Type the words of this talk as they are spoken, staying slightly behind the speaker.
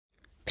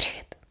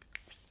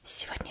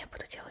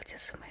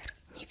АСМР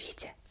не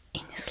видя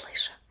и не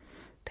слыша.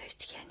 То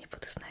есть я не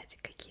буду знать,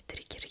 какие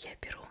триггеры я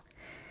беру,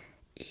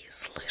 и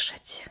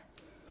слышать,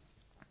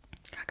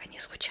 как они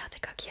звучат и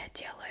как я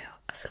делаю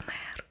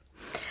АСМР.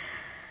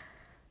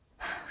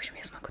 В общем,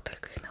 я смогу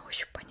только их на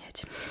ощупь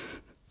понять.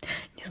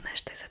 Не знаю,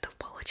 что из этого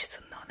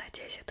получится, но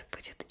надеюсь, это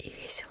будет и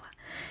весело,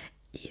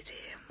 и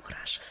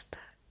мурашисто,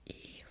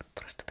 и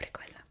просто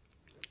прикольно.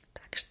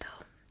 Так что,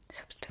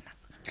 собственно,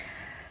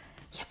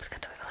 я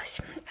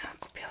подготовилась,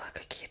 купила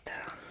какие-то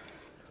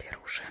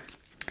беруши,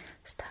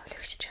 ставлю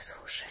их сейчас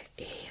в уши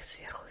и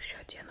сверху еще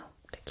одену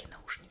такие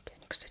наушники.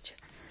 Они, кстати,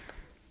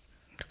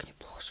 так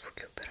неплохо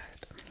звуки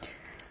убирают.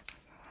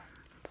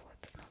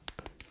 Вот, ну,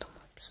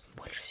 думаю,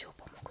 больше всего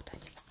помогут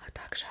они. А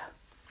также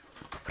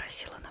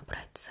попросила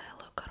набрать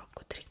целую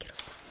коробку триггеров.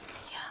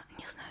 Я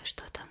не знаю,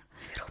 что там.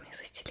 Сверху мне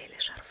застелили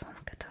шарфом,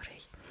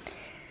 который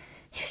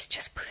я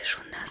сейчас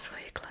повяжу на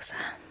свои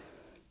глаза.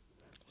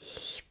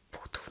 И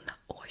буду на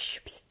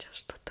ощупь сейчас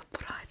что-то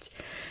брать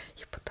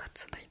и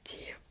пытаться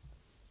найти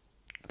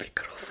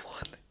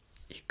микрофон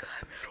и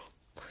камеру.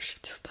 В общем,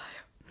 не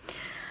знаю,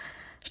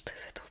 что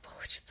из этого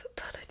получится.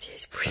 Да,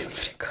 надеюсь, будет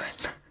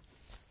прикольно.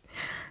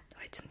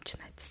 Давайте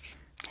начинать.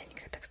 Я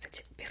никогда,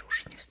 кстати,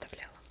 беруши не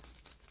вставляла.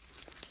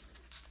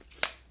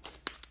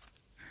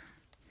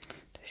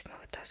 То есть мы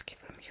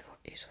вытаскиваем его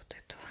из вот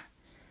этого,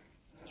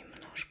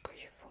 немножко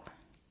его,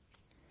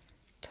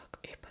 так,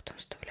 и потом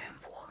вставляем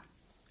в ухо.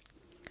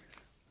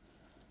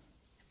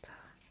 Это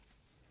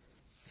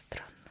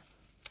странно.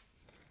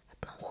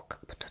 Одно ухо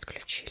как будто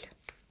отключили.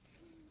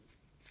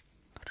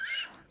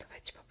 Хорошо,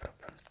 давайте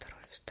попробуем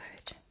второе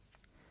вставить.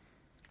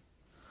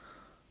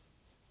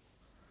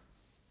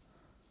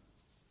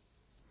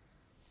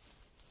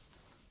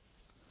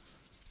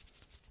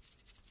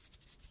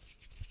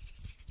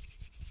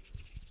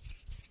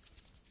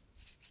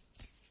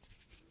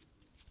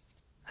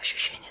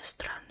 Ощущение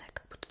странное,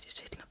 как будто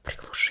действительно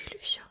приглушили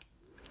все.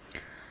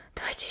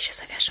 Давайте еще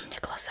завяжем мне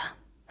глаза.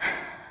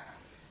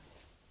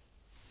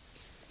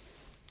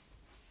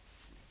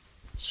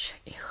 Еще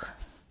их.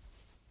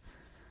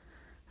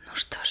 Ну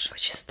что ж,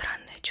 очень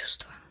странное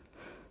чувство.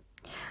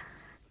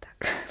 Так,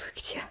 вы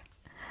где?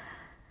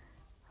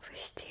 Вы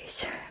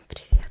здесь.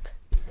 Привет.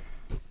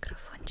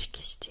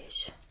 Микрофончики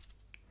здесь.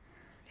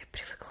 Я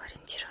привыкла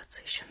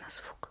ориентироваться еще на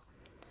звук.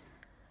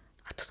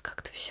 А тут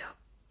как-то все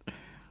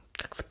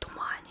как в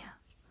тумане.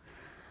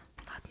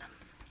 Ладно.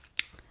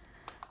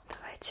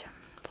 Давайте.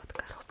 Вот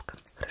коробка.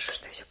 Хорошо,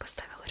 что я все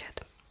поставила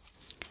рядом.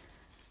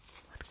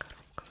 Вот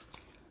коробка.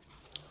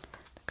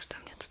 Так что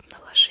мне тут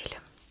наложили.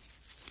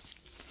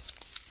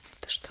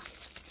 Это что?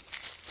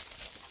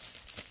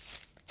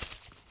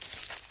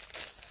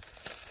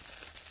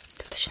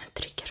 Это точно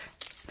триггеры.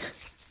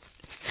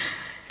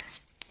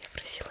 Я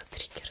просила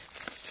триггеры.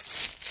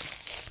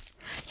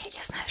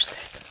 Я знаю, что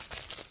это.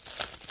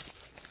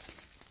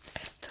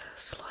 Это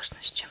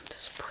сложно с чем-то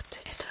спутать.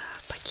 Это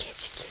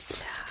пакетики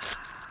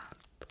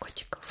для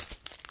котиков,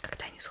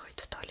 когда они сходят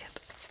в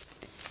туалет.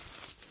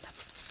 Да.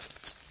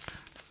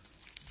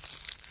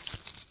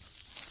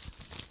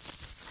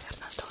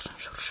 Наверное, он должен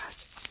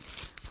шуршать.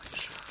 Он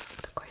же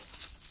такой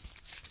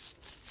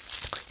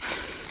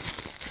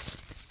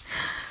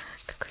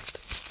какой-то.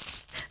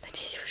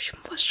 Надеюсь, в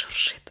общем, у вас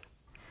шуршит.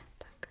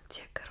 Так,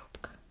 где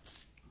коробка?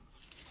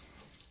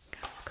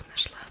 Коробку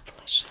нашла,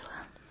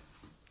 положила.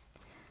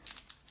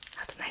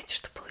 Надо, знаете,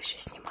 что было еще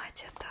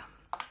снимать это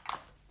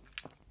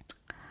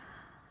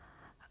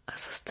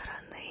со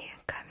стороны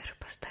камеры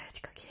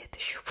поставить, как я это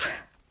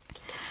щупаю.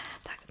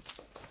 Так,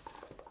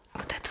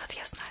 вот это вот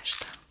я знаю,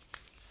 что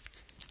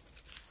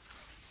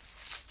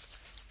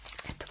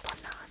это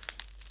банан.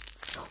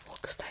 О,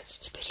 кстати,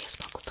 теперь я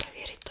смогу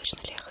проверить,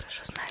 точно ли я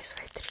хорошо знаю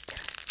свои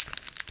триггеры.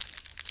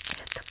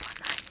 Это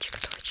бананчик,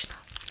 точно.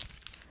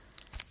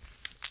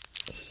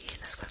 И,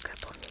 насколько я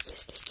помню,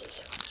 если здесь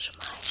его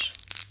нажимаешь,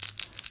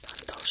 то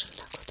он должен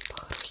так вот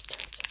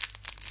похрустивать.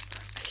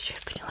 А еще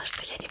я поняла,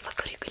 что я не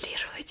могу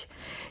регулировать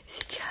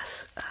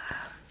сейчас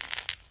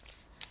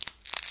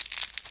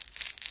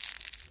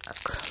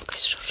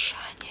громкость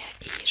шуршания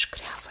и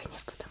шкрябания,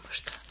 потому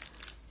что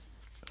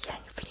я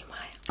не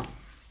понимаю.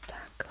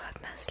 Так,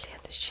 ладно,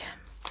 следующее.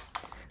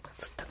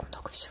 Тут так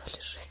много всего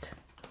лежит.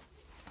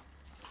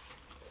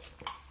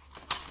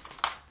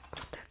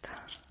 Вот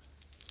это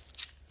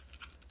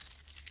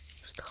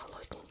что-то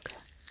холодненькое.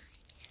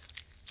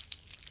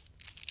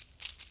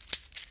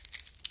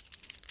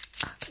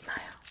 А,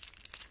 знаю.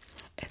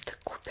 Это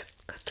кубик,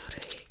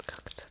 который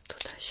как-то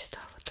туда-сюда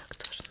вот так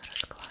должен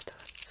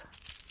раскладываться.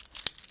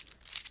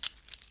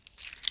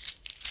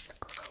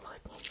 Такой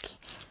холодненький.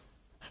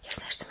 Я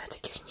знаю, что у меня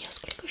таких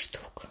несколько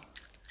штук.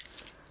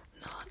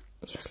 Но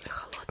если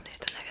холодный,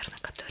 это, наверное,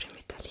 который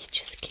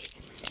металлический.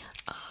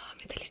 А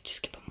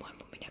металлический,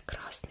 по-моему, у меня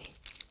красный.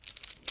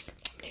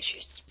 У меня еще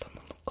есть,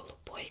 по-моему,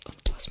 голубой. Он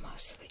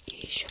пластмассовый.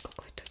 И еще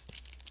какой-то.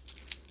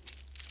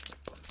 Не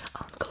помню.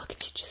 А он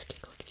галактический.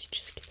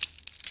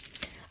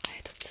 А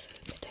этот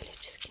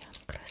металлический, он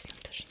красным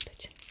должен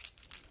быть.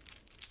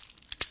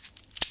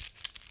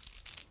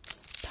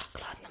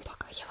 Так, ладно,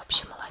 пока Я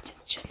вообще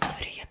молодец, честно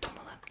говоря, я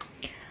думала,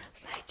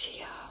 знаете,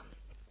 я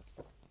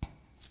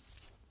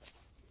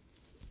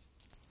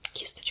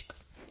кисточка,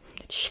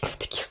 надеюсь,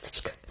 это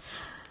кисточка.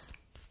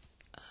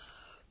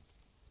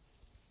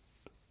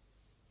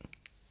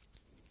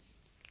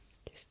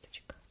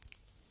 Кисточка.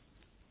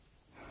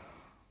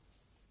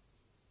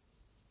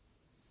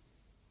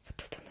 Вот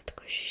тут она,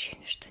 такое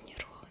ощущение, что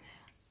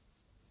неровная,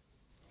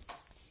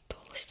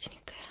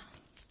 толстенькая.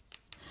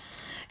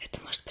 Это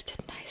может быть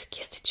одна из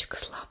кисточек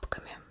с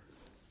лапками.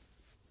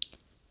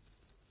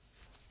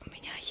 У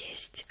меня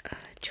есть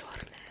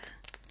черная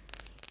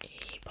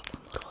и,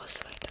 по-моему,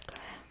 розовая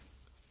такая.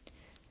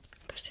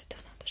 Мне кажется, это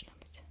она должна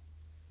быть.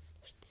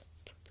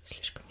 Тут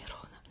слишком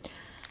неровно.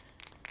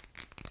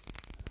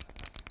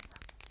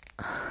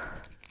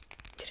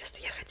 Интересно,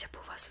 я хотя бы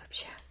у вас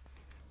вообще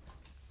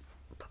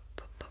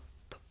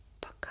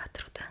по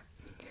кадру, да?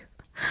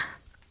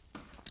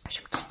 В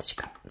общем,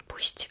 кисточка,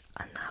 пусть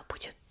она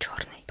будет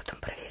черной. Потом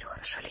проверю,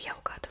 хорошо ли я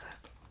угадываю.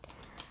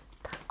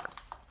 Так.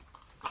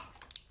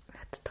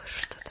 Это тоже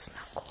что-то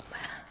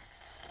знакомое.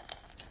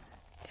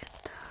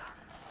 Это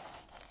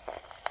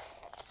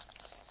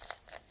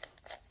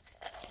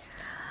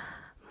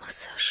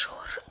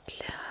массажер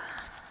для,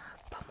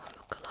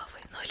 по-моему, головы.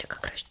 Ну или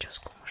как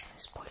расческу можно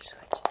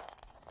использовать.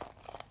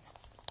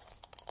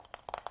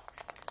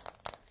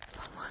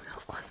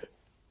 По-моему, он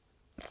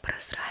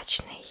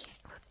прозрачный.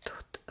 Вот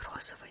тут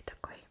розовый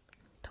такой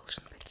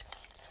должен быть.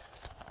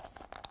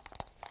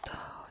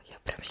 Да, я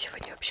прям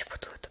сегодня вообще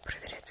буду это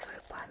проверять,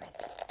 свою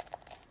память.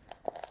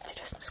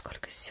 Интересно,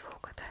 сколько из всего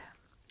угадаю.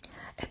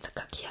 Это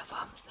как я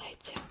вам,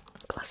 знаете,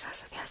 глаза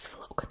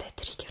завязывала, угадай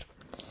триггер.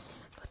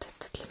 Вот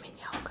это для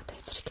меня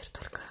угадай триггер,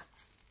 только...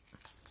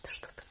 Это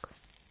что такое?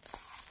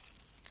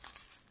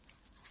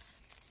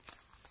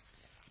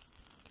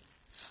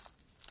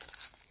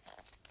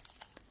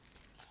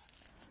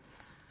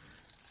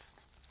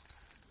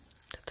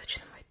 Это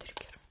точно мой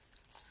триггер.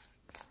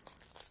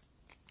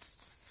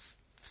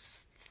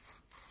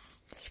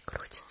 Здесь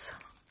крутится.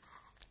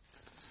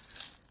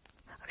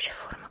 Вообще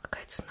форма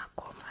какая-то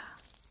знакомая.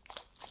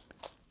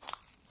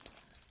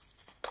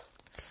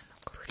 Она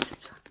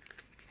крутится.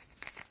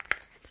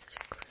 Здесь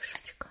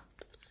крышечка.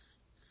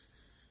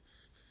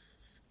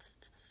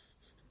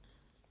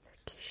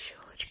 Такие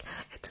щелочки.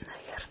 Это,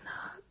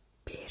 наверное,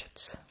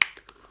 перец.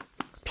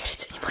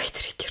 Перец не мой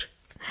триггер.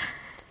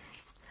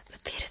 Но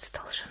перец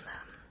должен...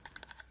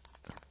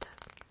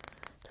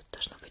 Тут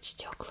должно быть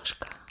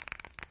стеклышко.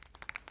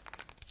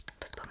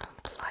 Тут, по-моему,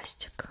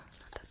 пластик.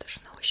 Это даже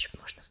на ощупь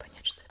можно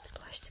понять, что это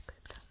пластик,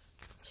 это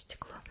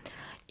стекло.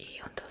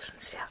 И он должен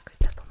звякать,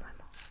 да,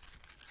 по-моему.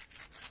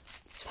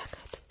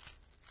 Звякает.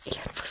 Или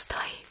он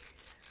пустой?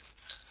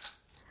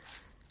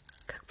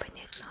 Как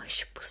понять на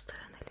ощупь, пустой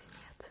он или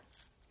нет?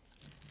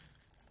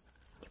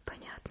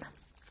 Непонятно.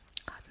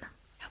 Ладно.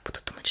 Я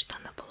буду думать, что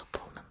оно было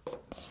полным.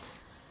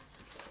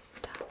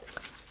 Так.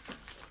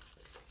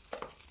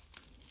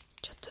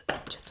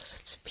 Что-то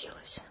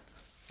зацепилось.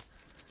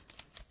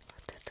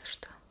 Вот это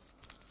что?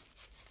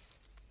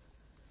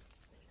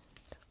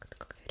 Так, это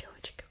как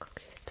веревочки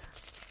какие-то.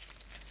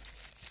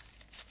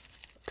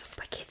 Да,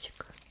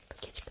 пакетик.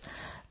 Пакетик.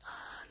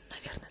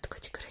 Наверное, такой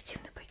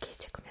декоративный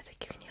пакетик. У меня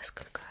таких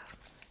несколько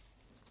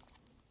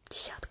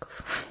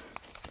десятков.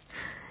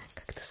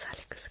 Как-то с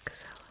Алика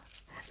заказала.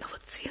 Но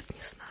вот цвет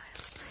не знаю.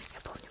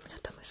 Я помню, у меня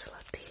там и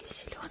золотые, и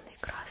зеленые, и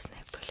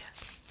красные были.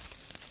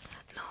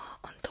 Но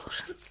он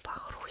должен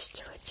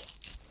похрустивать.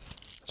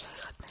 Я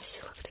их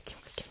относила к таким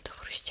каким-то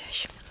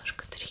хрустящим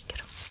немножко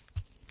триггерам.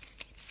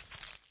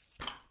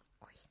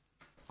 Ой,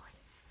 ой,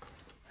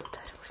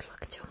 ударилась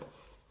локтем.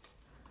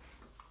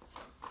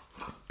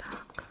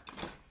 Так.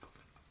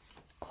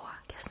 О,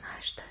 я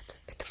знаю, что это.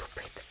 Это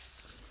пупыт.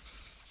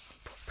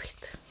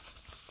 Пупыт.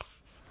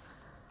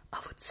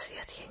 А вот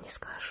цвет я не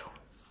скажу,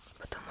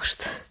 потому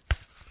что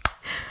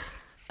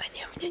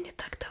они у меня не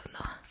так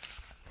давно.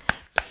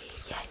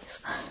 И я не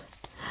знаю,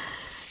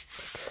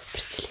 как их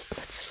определить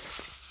на цвет.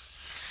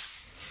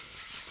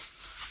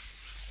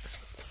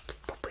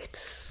 Пупыт,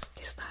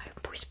 не знаю,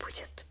 пусть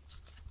будет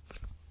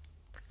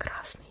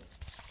красный.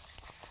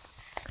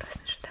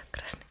 Красный же, да?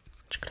 Красный.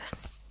 Он же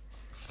красный.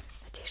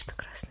 Надеюсь, что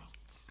красный.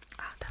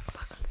 А, да,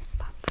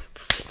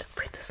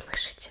 вы-то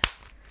слышите?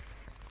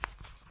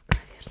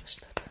 Наверное,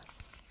 что-то.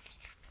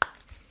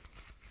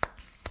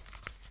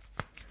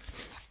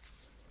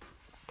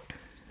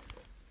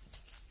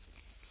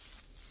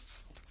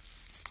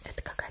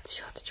 Это какая-то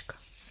щеточка.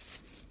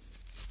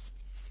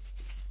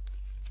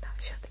 Да,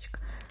 щеточка.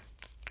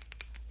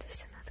 То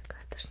есть она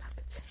такая должна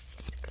быть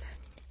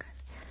стеклянненькая,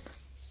 наверное.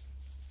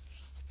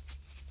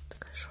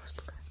 Такая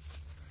жесткая.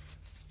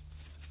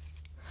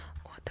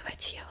 О,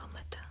 давайте я вам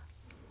это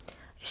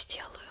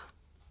сделаю.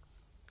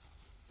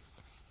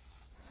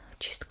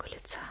 Чистку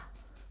лица.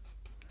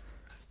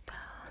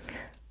 Так.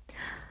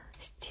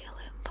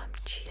 Сделаем вам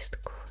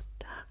чистку. Вот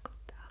так,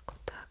 вот так,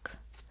 вот так.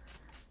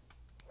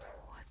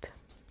 Вот.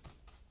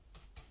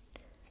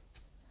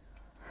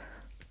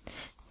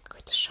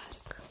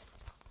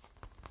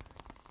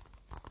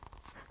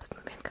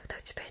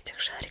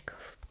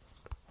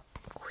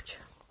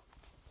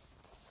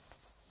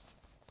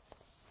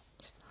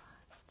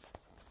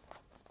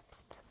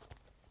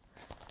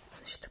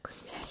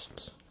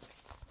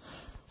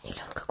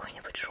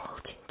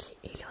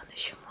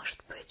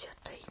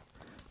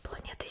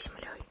 этой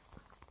землей.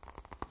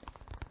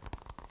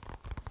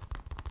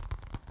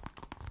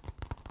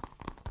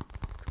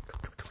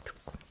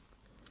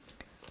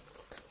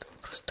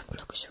 Просто так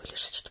много всего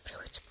лежит, что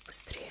приходится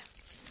побыстрее.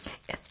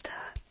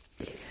 Это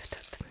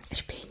этот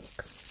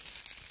репейник.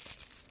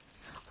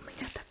 У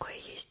меня такой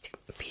есть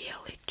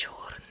белый,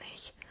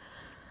 черный,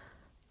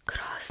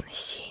 красный,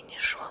 синий,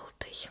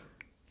 желтый.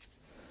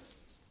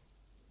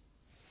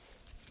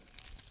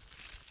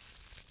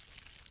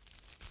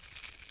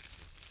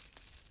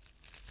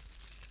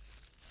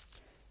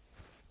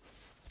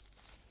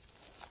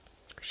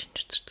 Ощущение,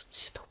 что что-то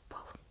сюда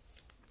упало.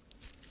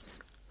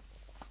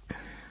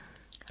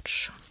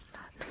 Хорошо,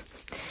 ладно.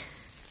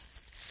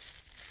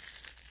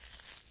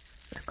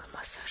 Такой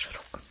массаж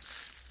рук.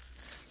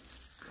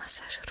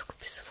 Массаж рук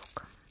без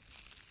звука.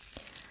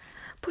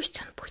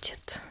 Пусть он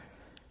будет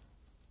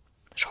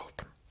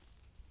желтым.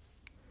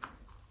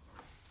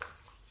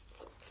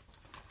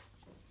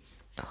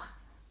 О,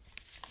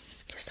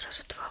 я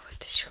сразу два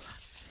вытащила.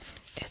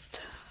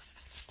 Это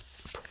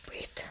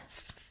пупит.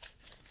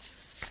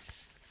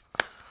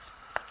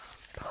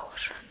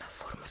 Похоже на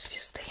форму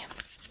звезды.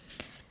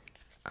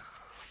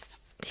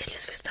 Если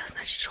звезда,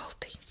 значит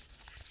желтый.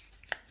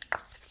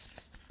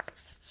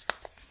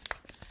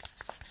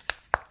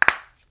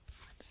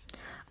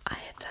 А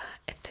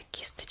это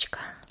кисточка.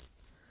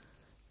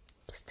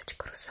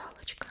 Кисточка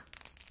русалочка.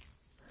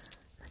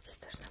 Но здесь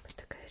должна быть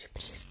такая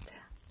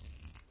ребристая.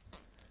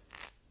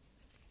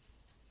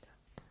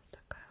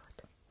 Такая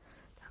вот.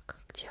 Так,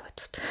 где вы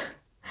тут?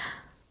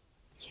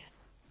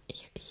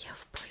 Я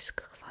в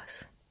поисках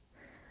вас.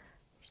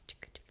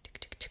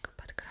 Чик-чик-чик-чик-чик.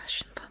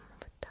 Подкрашен вам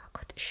вот так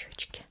вот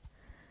щечки.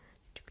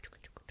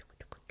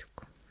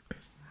 Чик-чик-чик-чик-чик.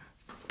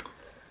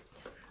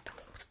 Нет, там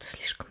кто-то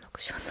слишком много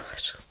всего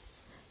наложил.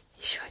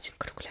 Еще один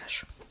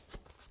кругляш.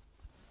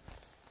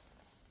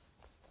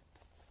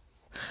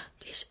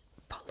 Здесь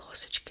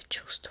полосочки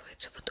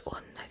чувствуются. Вот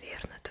он,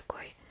 наверное,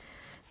 такой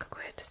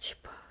какой-то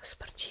типа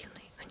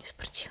спортивный. Ну не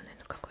спортивный,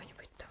 но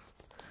какой-нибудь там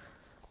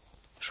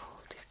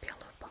желтый в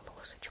белую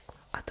полосочку.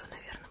 А то,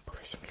 наверное,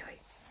 было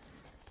землей.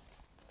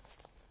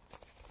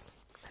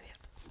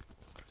 Наверное.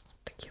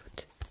 Такие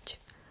вот эти.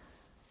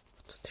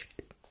 Тут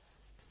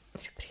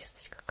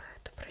ребристость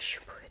какая-то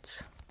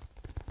прощупывается.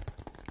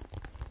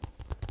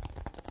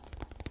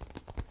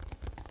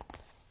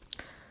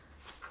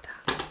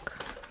 Так.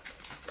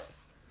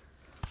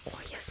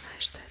 Ой, я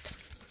знаю, что это.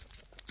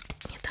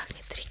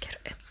 Недавний триггер.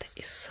 Это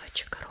из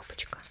Сочи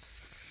коробочка.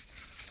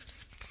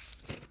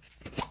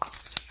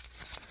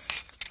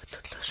 Вот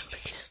тут должен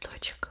быть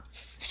листочек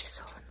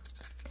нарисован,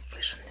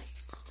 выжженный.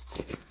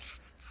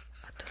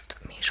 А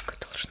тут мишка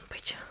должен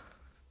быть.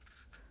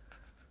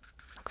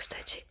 Ну,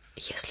 кстати,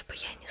 если бы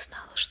я не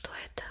знала, что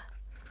это,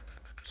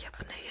 я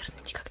бы,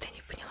 наверное, никогда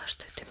не поняла,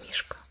 что это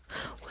мишка.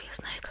 Ой, я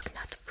знаю, как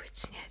надо будет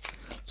снять.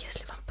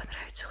 Если вам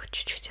понравится хоть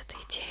чуть-чуть эта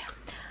идея,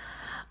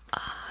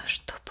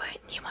 чтобы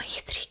не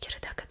мои триггеры,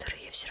 да,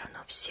 которые я все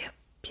равно все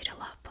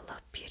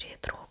перелапала,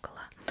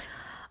 перетрогала,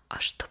 а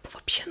чтобы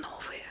вообще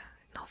новые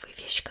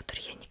вещи,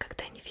 которые я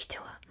никогда не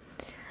видела.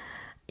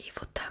 И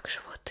вот так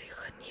же вот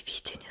их не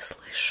видя, не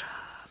слыша,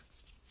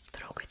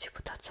 трогать и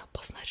пытаться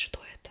опознать,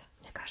 что это.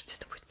 Мне кажется,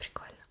 это будет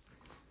прикольно.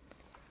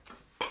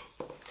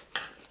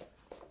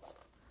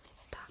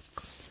 Так,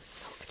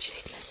 ну,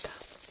 очевидно, это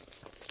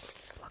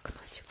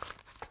блокнотик.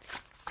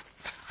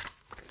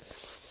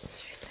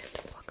 Очевидно,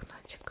 это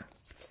блокнотик.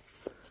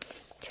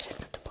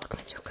 Интересно, это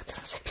блокнотик, в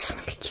котором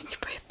записаны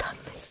какие-нибудь мои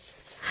данные,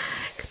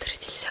 которые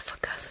нельзя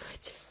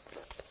показывать.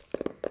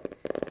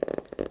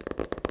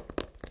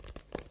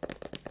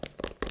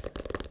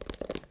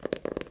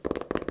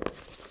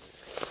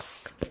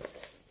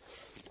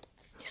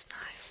 Не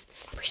знаю,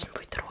 пусть он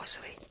будет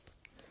розовый.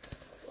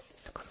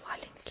 Такой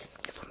маленький.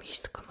 Я помню,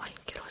 есть такой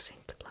маленький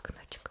розовенький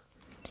блокнотик.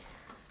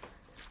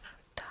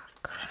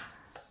 Так.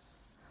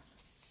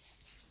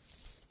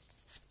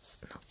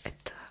 Ну,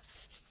 это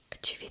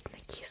очевидно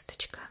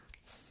кисточка.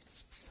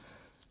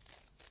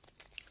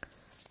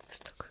 С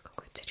такой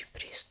какой-то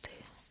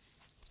ребристой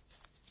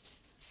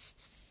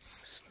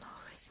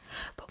основой.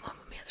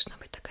 По-моему, у меня должна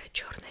быть такая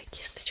черная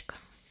кисточка.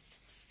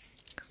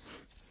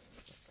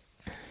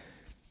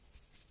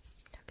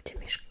 Так, где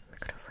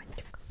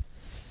микрофончик?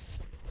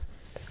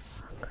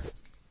 Так.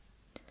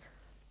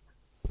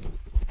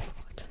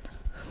 Вот он.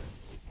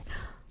 Вот.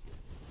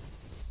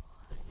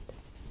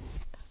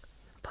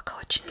 Пока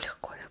очень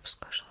легко, я бы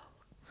сказала.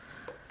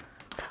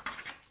 Да.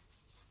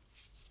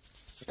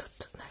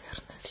 Тут,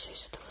 наверное, все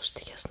из-за того, что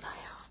я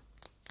знаю.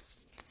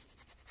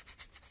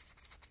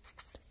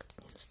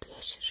 Так, не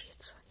настоящее же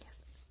яйцо, нет.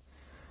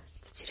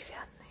 Это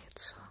деревянное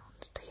яйцо.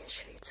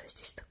 Настоящее яйцо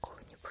здесь такого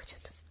не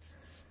будет.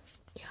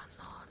 И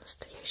оно,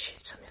 настоящее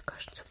яйцо, мне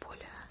кажется,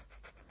 более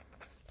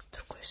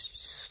другой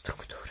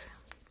структуры.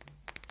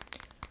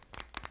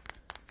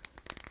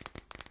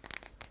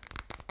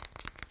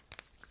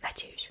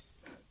 Надеюсь.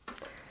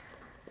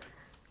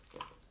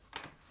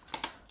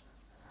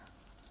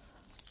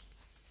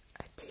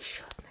 Это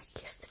еще одна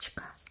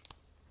кисточка.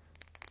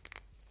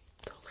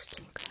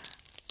 Толстенькая.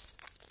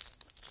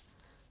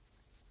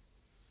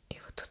 И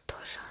вот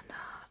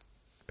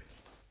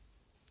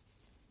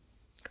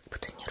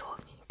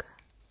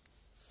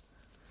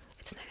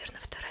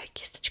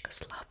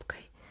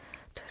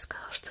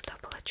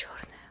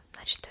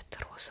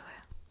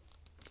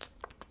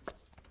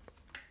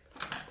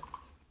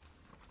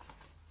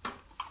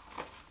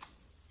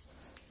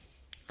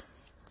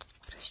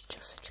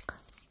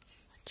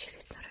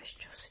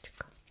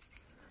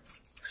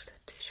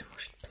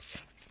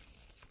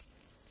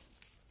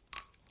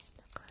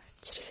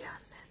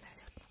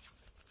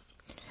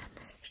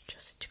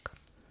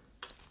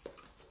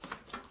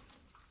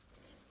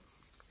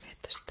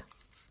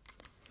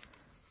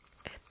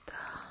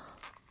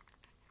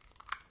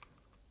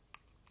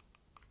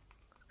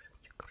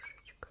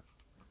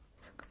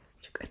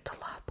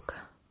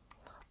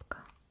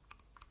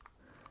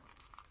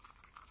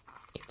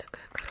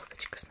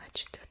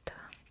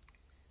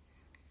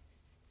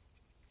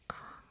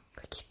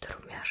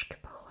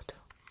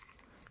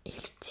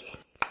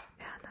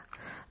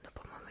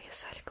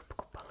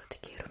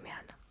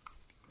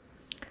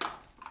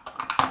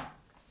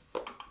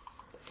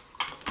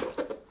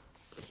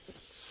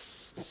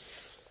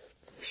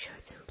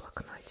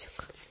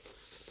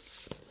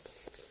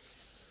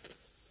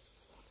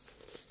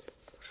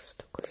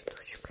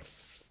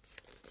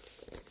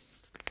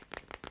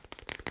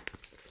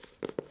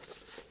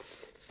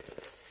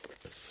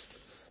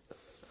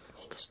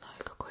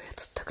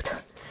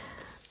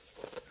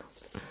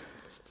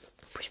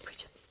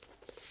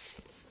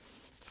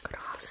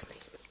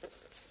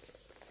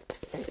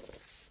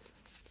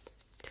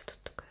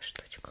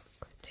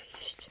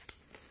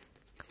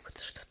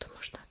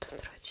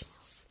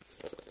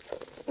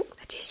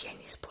Надеюсь, я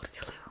не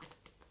испортила его.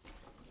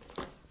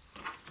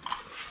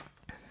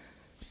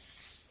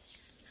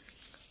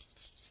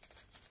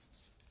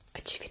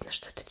 Очевидно,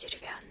 что это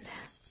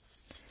деревянное.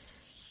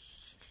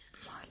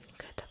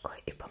 Маленькое такое.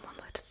 И,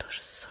 по-моему, это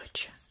тоже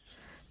Сочи.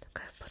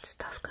 Такая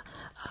подставка.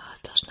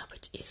 Должна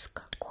быть из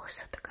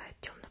кокоса. Такая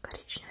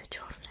темно-коричневая,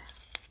 черная.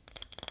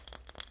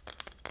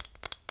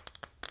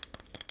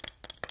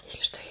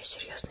 Если что, я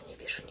серьезно не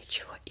вижу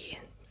ничего и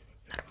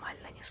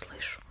нормально не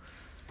слышу.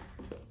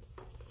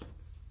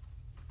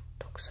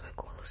 Только свой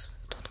голос.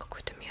 Он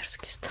какой-то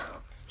мерзкий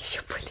стал.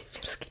 Еще более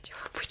мерзкий, чем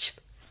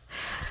обычно.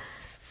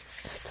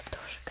 Это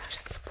тоже,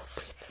 кажется,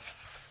 попыт.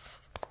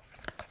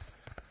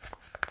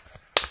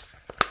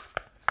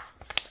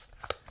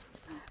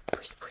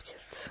 Пусть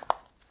будет.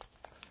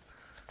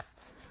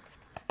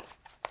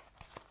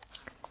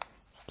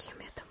 Какие у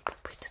меня там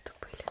попыты-то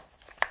были.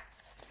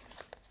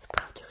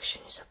 Правда, их еще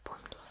не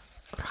запомнила.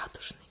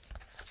 Радужный.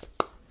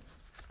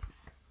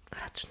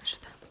 Радужный же,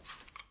 да?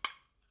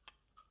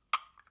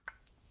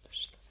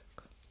 Что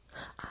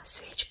такое?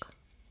 Свечка.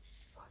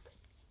 Вот.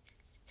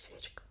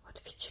 Свечка. Вот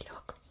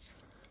фитилек.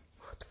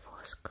 Вот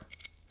воск.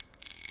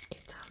 И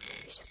там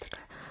есть вот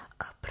такая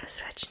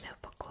прозрачная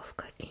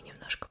упаковка и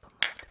немножко,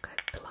 по-моему, такая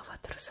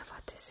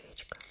беловато-розоватая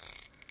свечка.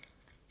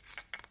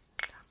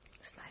 Да,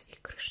 не знаю, и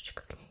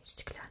крышечка к ней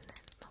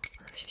стеклянная. Но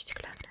она все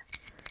стеклянная.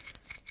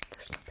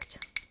 Должна быть.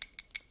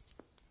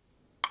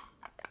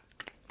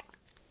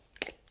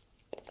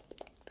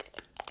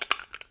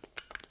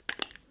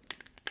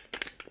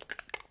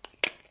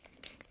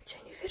 Я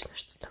не уверена,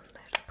 что там,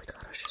 наверное, будет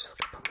хороший звук.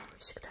 Я, по-моему,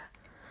 всегда,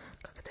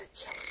 когда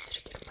делаю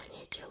триггер,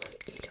 делаю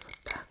или вот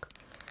так,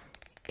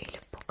 или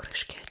по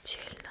крышке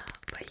отдельно,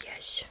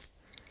 боясь,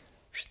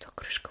 что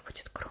крышка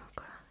будет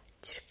громко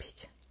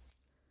терпеть.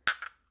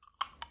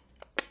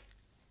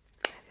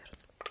 Наверное.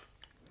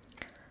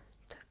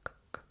 Так,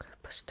 как ее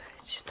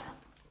поставить сюда?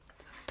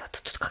 Да,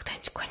 тут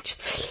когда-нибудь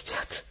кончится или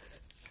нет?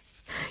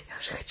 Я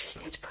уже хочу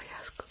снять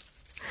повязку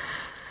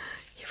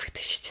и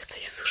вытащить это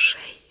из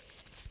ушей.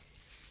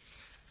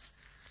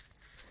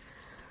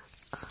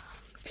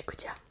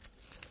 Бигудя.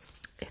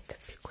 Это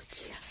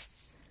бигудя.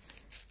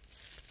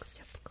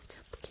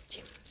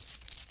 Бигудя.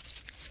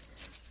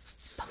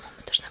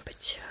 По-моему, должна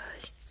быть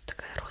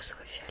такая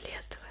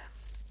розово-фиолетовая.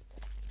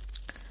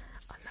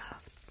 Она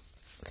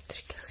в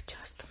триггерах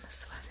часто у нас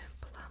с вами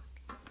была.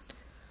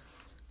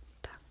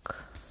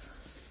 Так.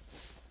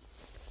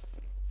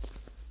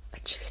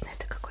 Очевидно,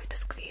 это какой-то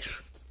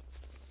сквиш.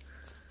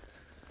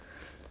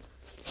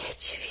 И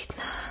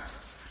очевидно,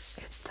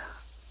 это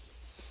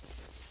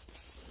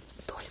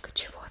только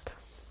чего-то.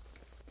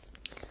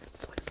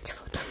 Только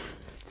чего-то.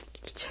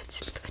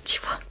 Включатель, а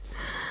чего?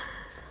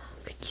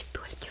 Какие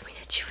только у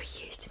меня чего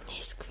есть? У меня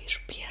есть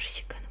сквиш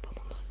персика, но,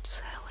 по-моему, он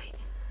целый.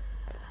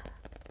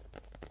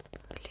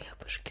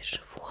 Хлебушки,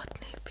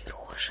 животные,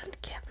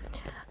 пироженки.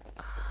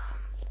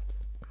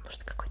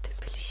 Может, какой-то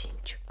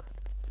апельсинчик.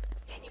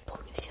 Я не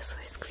помню все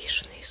свои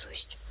сквиши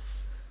наизусть.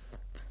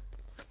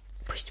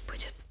 Пусть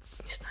будет,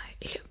 не знаю,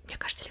 или, мне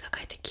кажется, или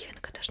какая-то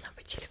кивинка должна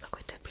быть, или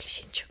какой-то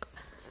апельсинчик.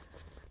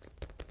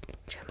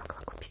 Что я могла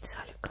купить с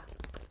Алика?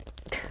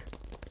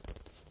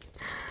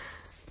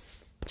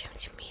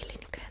 Чем-нибудь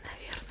миленькое,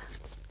 наверное.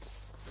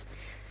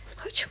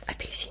 В общем,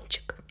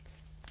 апельсинчик.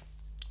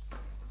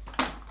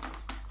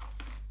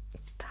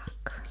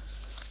 Так.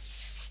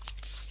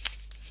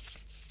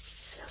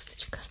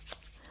 Звездочка.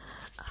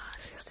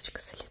 Звездочка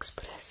с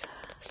Алиэкспресса,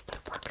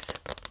 Старбакса.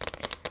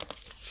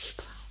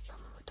 Типа,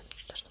 по-моему, там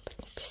должно быть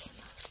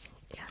написано.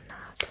 И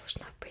она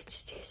должна быть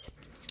здесь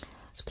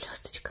с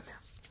блесточками.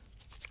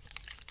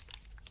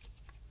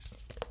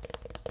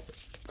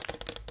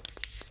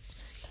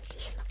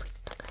 Здесь она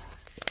будет такая,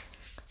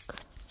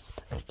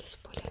 как здесь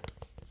более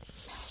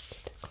мягкий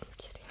такой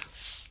материал,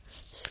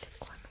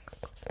 силикон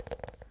какой-то.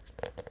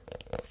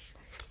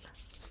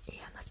 И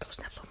она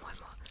должна,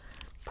 по-моему,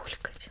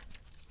 булькать.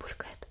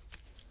 Булькает.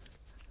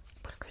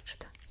 Булькает же,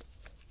 да?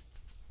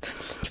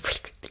 Не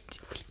булькает, не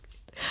булькает.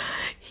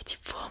 Я не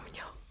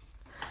помню.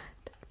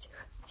 Так,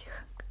 тихо,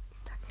 тихо.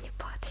 Так, не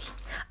падай.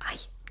 Ай,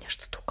 меня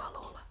что-то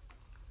укололо.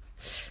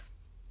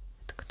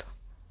 Это кто?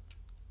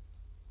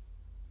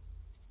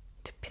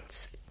 Это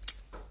пинцет.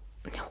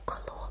 Меня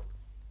уколол.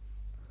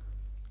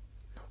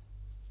 Ну,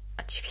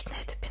 очевидно,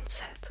 это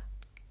пинцет.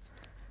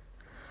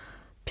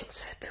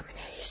 Пинцеты у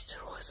меня есть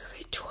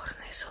розовые,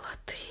 черные,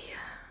 золотые.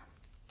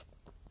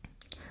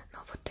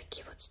 Но вот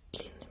такие вот с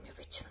длинными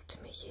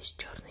вытянутыми есть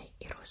черный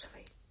и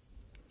розовый.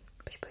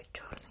 Пусть будет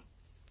черный.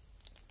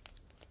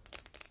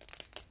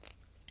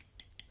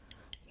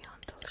 И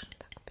он должен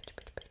так.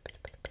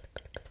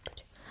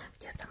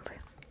 Где там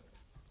вы?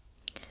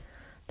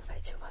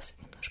 Давайте у вас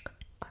немножко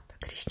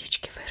так,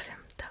 реснички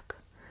вырвем. Так.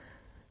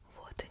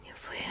 Вот они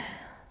вы.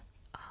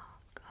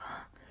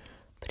 Ага.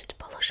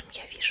 Предположим,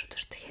 я вижу то,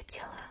 что я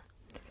делаю.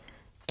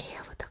 И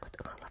я вот так вот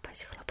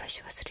хлопаюсь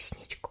у вас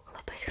ресничку.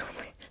 Хлопаюсь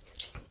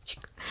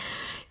ресничку.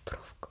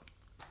 Бровку.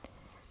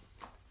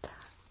 Так,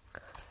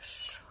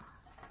 хорошо.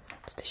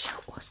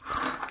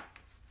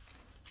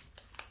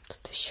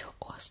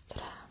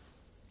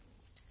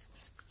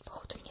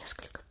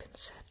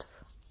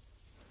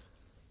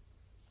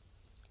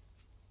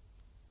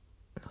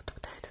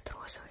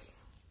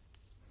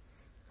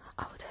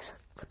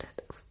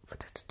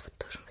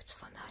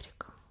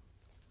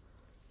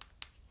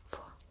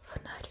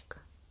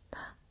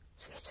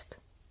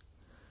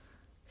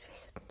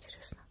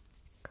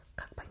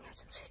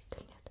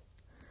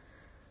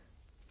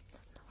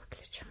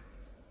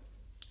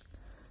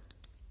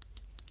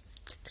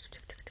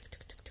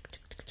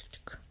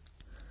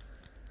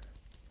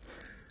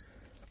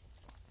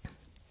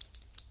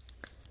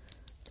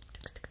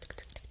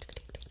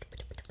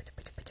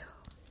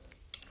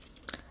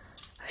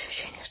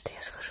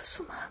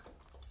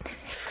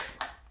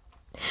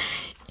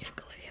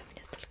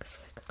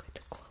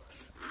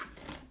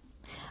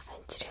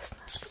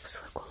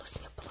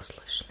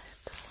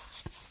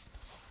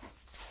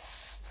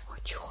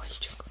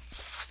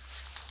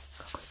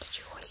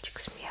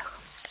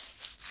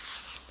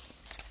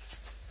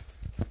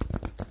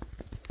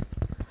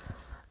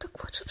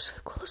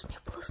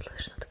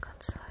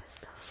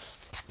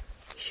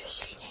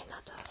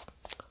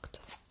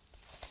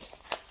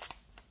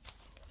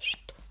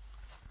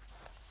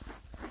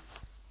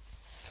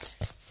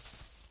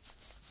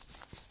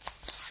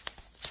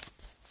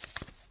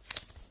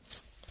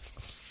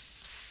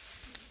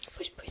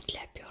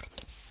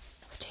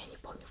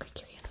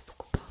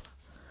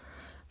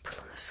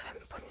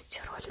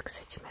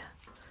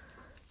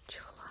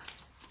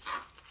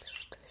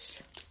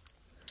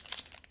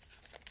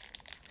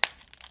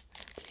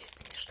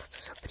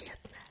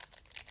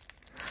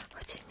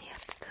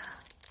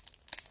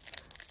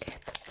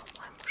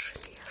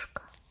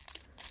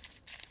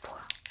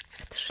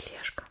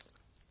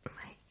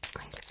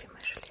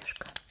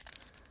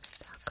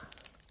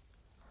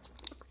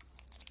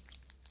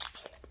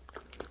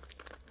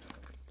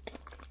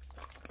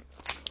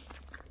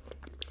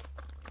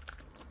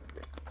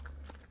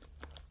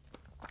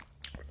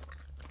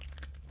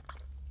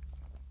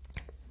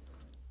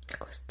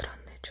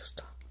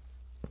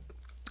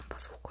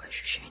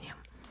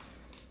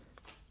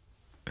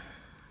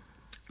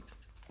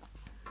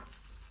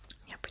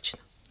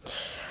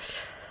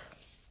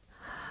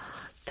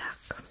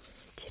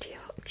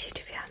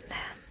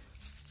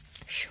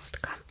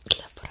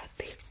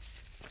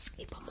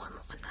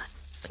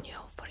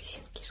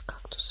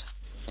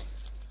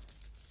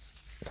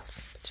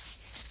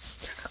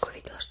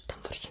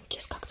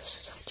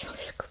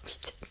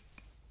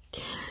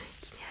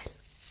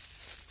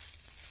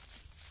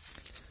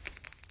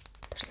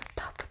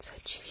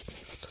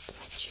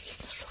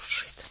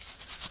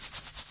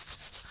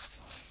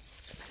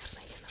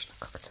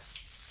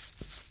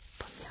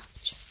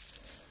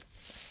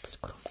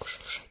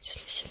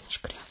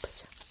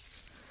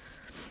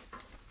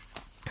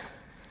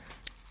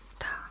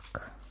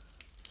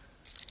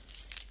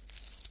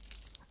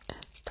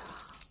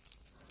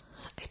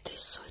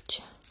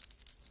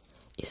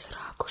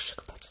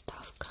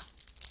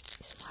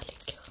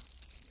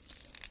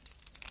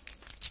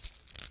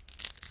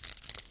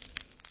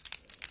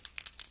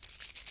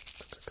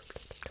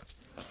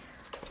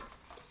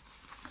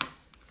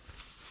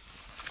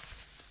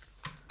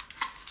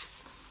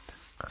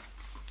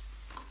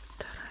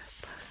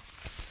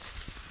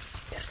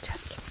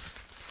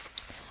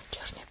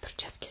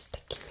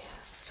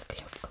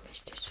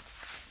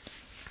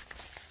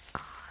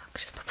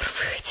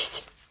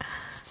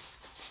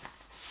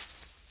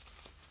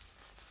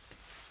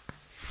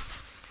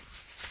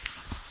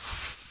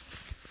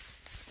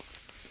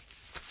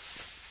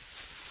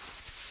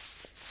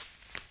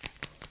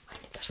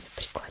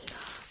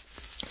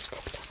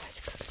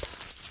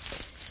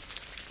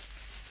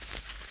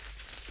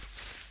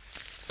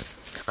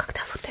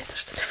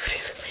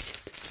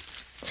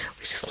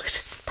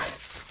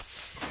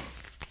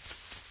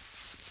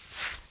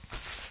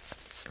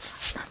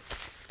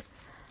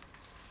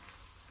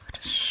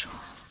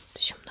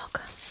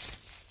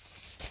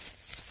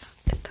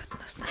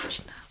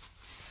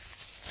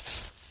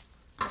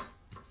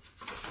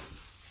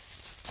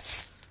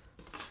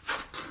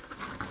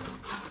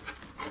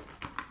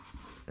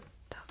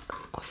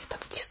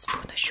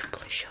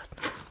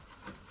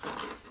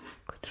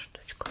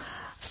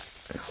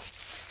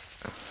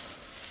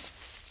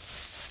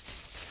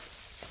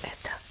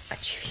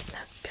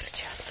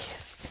 перчатки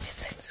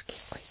медицинские.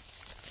 Ой,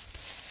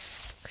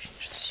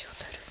 ощущение, что все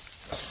ударю.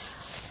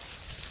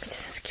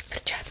 Медицинские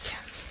перчатки.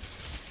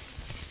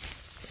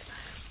 Не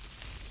знаю,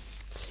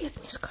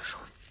 цвет не скажу.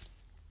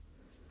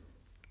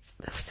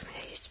 Потому что у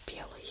меня есть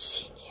белые,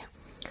 синие,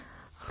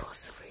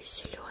 розовые,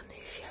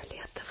 зеленые,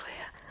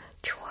 фиолетовые,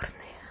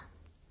 черные,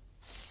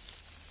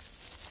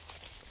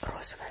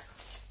 розовые,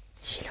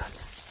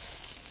 зеленые,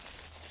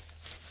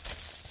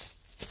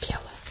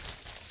 белые,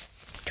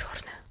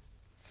 черные.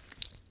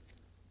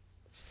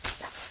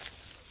 Да.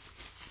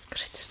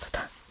 Скажите, что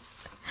да.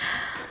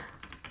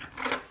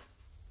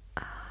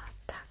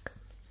 Так.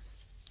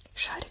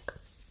 Шарик.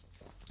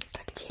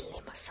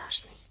 Тактильный,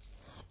 массажный.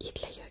 И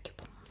для йоги,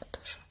 по-моему,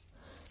 тоже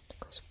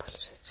такой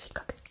используется. И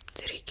как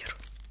триггер.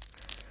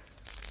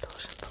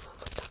 Должен, по-моему,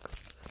 вот так,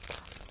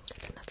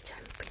 когда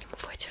ногтями по нему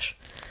водишь,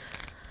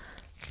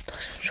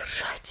 должен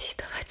жужжать и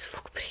давать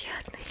звук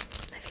приятный,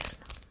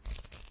 наверное.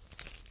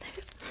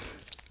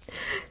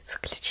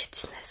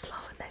 Заключительное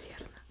слово,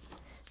 наверное.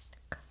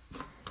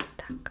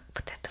 Так,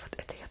 вот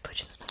это я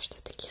точно знаю, что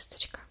это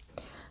кисточка.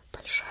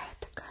 Большая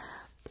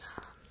такая,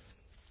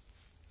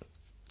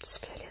 с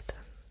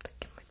фиолетовым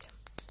таким этим.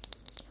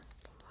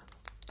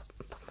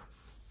 По-моему,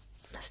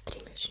 на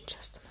стриме очень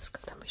часто у нас,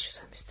 когда мы еще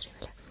с вами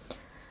стримили,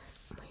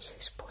 мы ее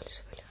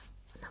использовали.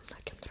 Она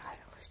многим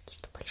нравилась,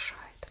 что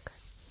большая такая.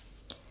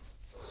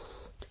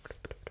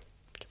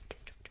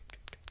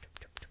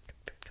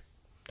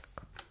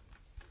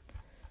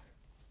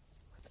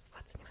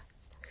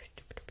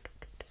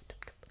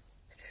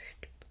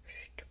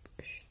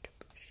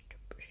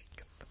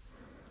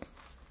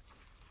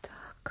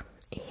 Так,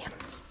 и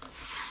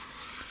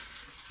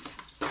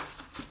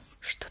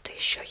что-то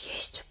еще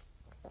есть.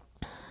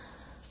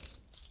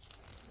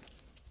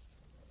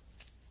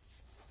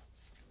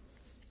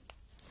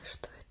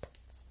 Что это?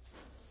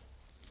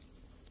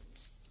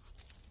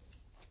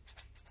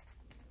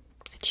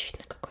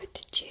 Очевидно,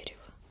 какое-то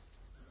дерево.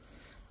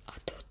 А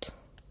тут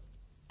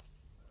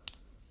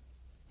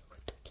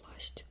какой-то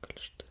пластик или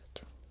что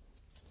это?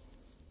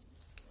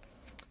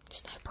 Не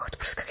знаю, походу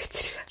просто какая-то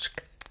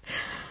деревяшка.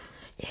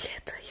 Или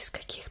это из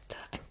каких-то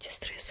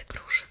антистресс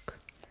игрушек.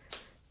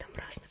 Там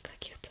разных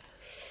каких-то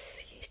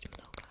есть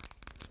много.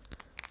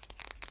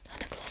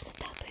 Она классно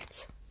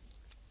тапается.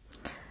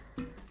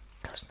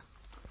 Должна.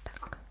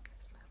 Так, мы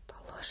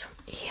положим.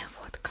 И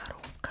вот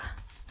коробка.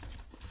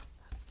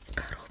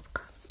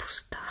 Коробка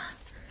пуста.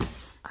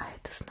 А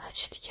это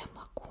значит, я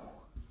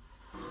могу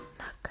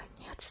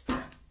наконец-то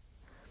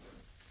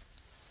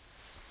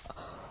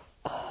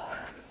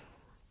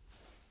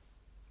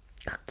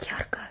как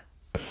ярко.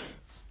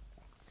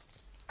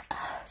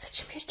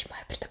 Зачем я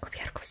снимаю при таком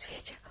ярком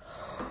свете?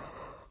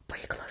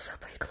 Мои глаза,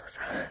 мои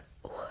глаза.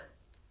 О,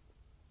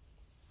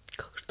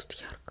 как же тут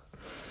ярко.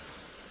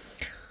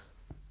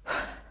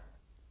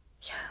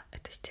 Я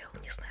это сделала,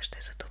 не знаю, что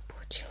из этого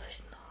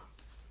получилось, но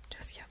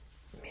сейчас я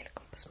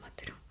мельком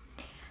посмотрю.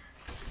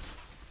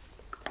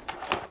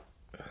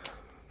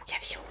 Я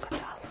все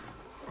угадала.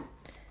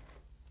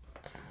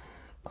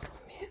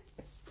 Кроме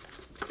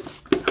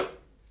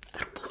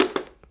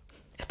арбуза.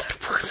 Это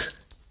арбуз.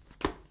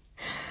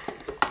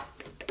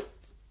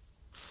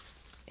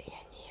 И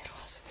они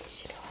розовые,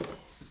 зеленые.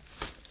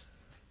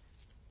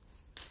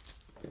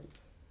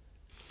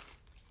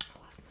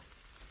 Ладно,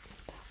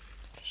 да,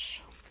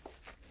 хорошо.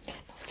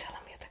 Но в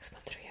целом, я так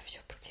смотрю, я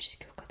все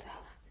практически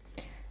угадала.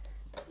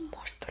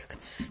 Может, только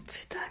с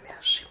цветами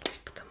ошиблась,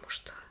 потому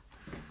что...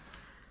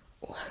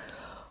 Ой,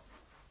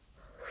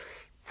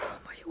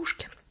 мои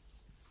ушки.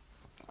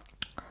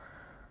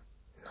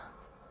 Ну,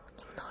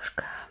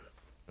 немножко,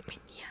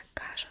 мне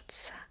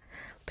кажется,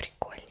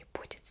 прикольнее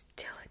будет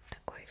сделать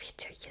такое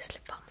видео,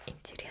 если вам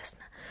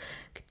интересно,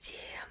 где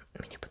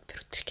меня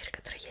подберут триггеры,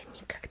 которые я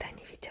никогда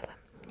не видела,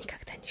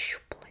 никогда не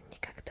щупала,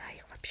 никогда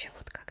их вообще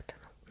вот как-то,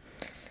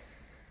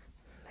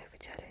 ну и в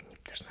идеале я не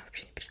должна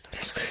вообще не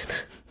представлять, что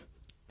это.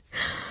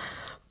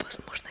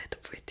 Возможно, это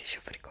будет еще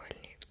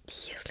прикольнее.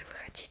 Если вы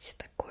хотите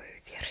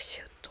такую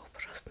версию, то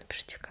просто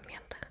напишите в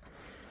комментах,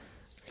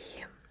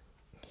 и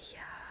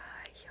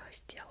я ее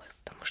сделаю,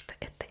 потому что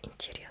это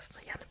интересно.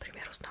 Я,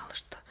 например, узнала,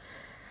 что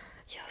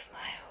я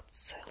знаю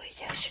целый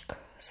ящик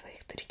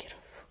своих триггеров,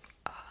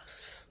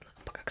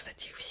 пока,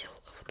 кстати, их все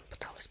вот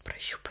пыталась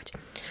прощупать,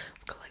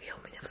 в голове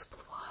у меня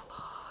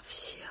всплывало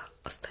все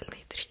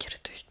остальные триггеры,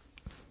 то есть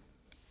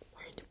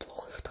я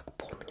неплохо их так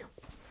помню.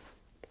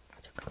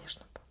 Хотя,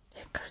 конечно,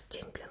 я каждый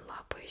день, блин,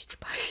 лапаю и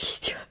снимаю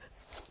видео.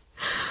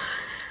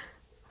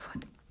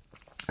 Вот.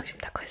 В общем,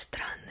 такое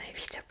странное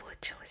видео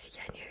получилось.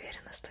 Я не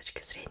уверена с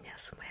точки зрения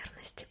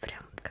АСМРности,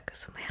 прям как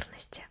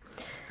АСМРности.